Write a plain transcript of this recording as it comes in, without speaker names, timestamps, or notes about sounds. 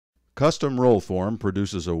Custom Rollform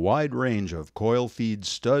produces a wide range of coil feed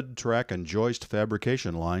stud, track, and joist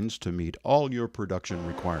fabrication lines to meet all your production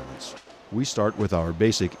requirements. We start with our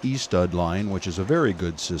basic E-stud line, which is a very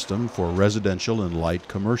good system for residential and light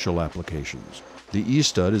commercial applications. The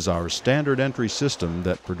E-stud is our standard entry system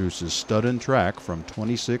that produces stud and track from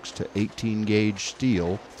 26 to 18 gauge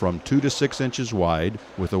steel from 2 to 6 inches wide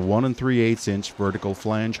with a 1 3/8 inch vertical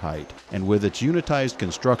flange height, and with its unitized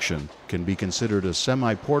construction can be considered a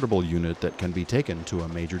semi-portable unit that can be taken to a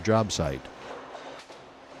major job site.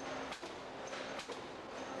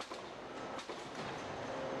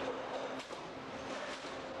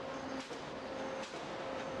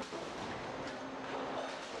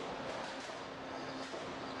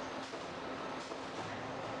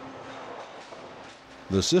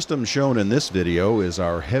 The system shown in this video is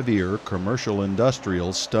our heavier commercial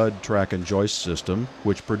industrial stud, track, and joist system,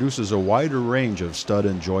 which produces a wider range of stud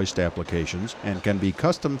and joist applications and can be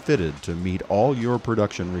custom fitted to meet all your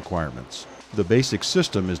production requirements. The basic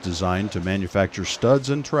system is designed to manufacture studs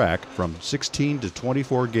and track from 16 to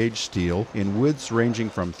 24 gauge steel in widths ranging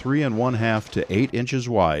from 3 1/2 to 8 inches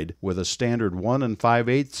wide with a standard 1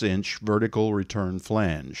 5/8 inch vertical return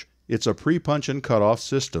flange. It's a pre-punch and cut-off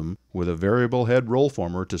system with a variable head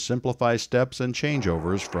rollformer to simplify steps and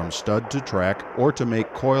changeovers from stud to track or to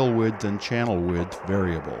make coil width and channel width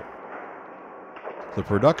variable. The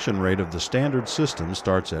production rate of the standard system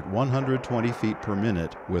starts at 120 feet per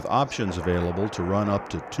minute with options available to run up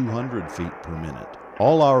to 200 feet per minute.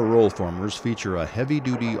 All our rollformers feature a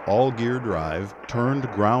heavy-duty all-gear drive, turned,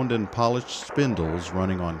 ground, and polished spindles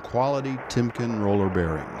running on quality Timken roller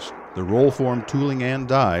bearings. The rollform tooling and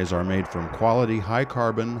dies are made from quality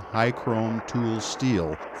high-carbon, high-chrome tool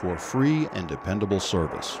steel for free and dependable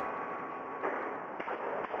service.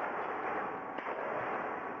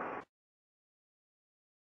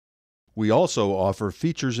 We also offer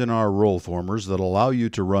features in our rollformers that allow you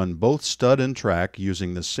to run both stud and track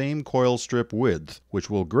using the same coil strip width, which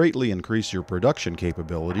will greatly increase your production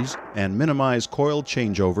capabilities and minimize coil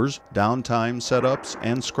changeovers, downtime setups,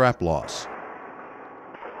 and scrap loss.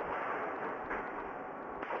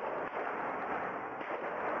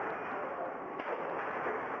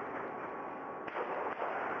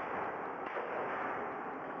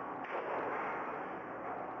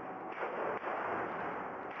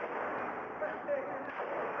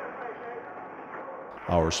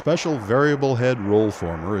 Our special variable head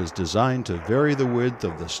rollformer is designed to vary the width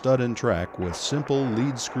of the stud and track with simple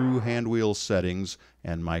lead screw handwheel settings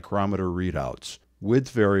and micrometer readouts. Width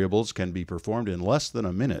variables can be performed in less than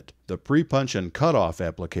a minute. The pre-punch and cut-off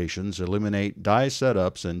applications eliminate die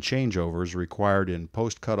setups and changeovers required in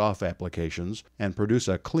post-cut-off applications and produce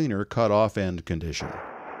a cleaner cut-off end condition.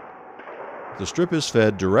 The strip is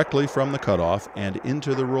fed directly from the cutoff and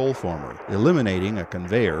into the rollformer, eliminating a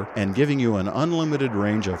conveyor and giving you an unlimited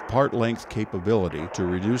range of part length capability to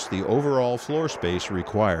reduce the overall floor space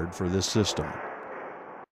required for this system.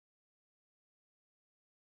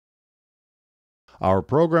 Our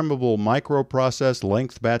programmable microprocess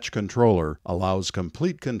length batch controller allows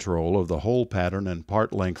complete control of the hole pattern and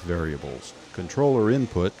part length variables. Controller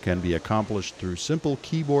input can be accomplished through simple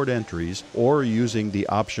keyboard entries or using the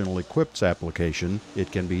optional Equips application.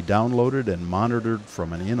 It can be downloaded and monitored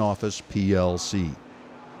from an in-office PLC.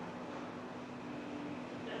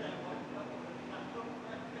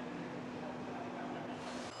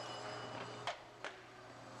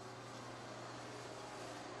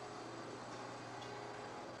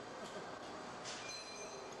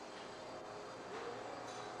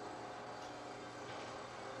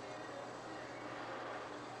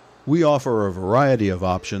 We offer a variety of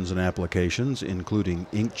options and applications, including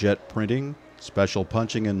inkjet printing, special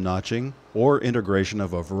punching and notching, or integration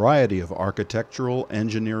of a variety of architectural,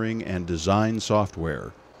 engineering, and design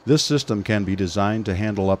software. This system can be designed to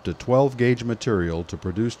handle up to 12 gauge material to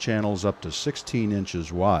produce channels up to 16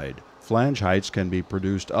 inches wide. Flange heights can be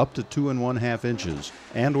produced up to 2 1/2 inches,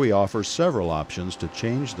 and we offer several options to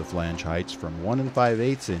change the flange heights from 1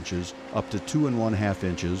 5/8 inches up to 2 1/2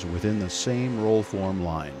 inches within the same rollform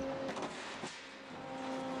line.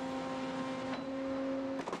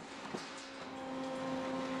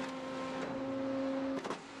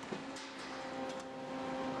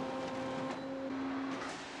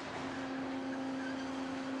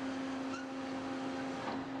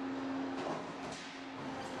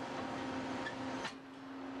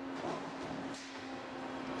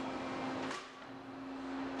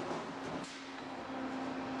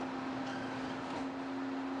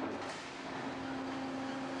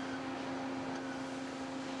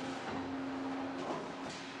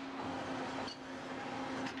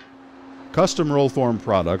 Custom Rollform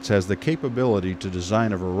Products has the capability to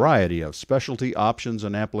design a variety of specialty options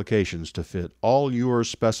and applications to fit all your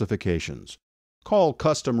specifications. Call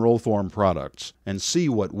Custom Rollform Products and see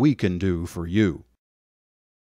what we can do for you.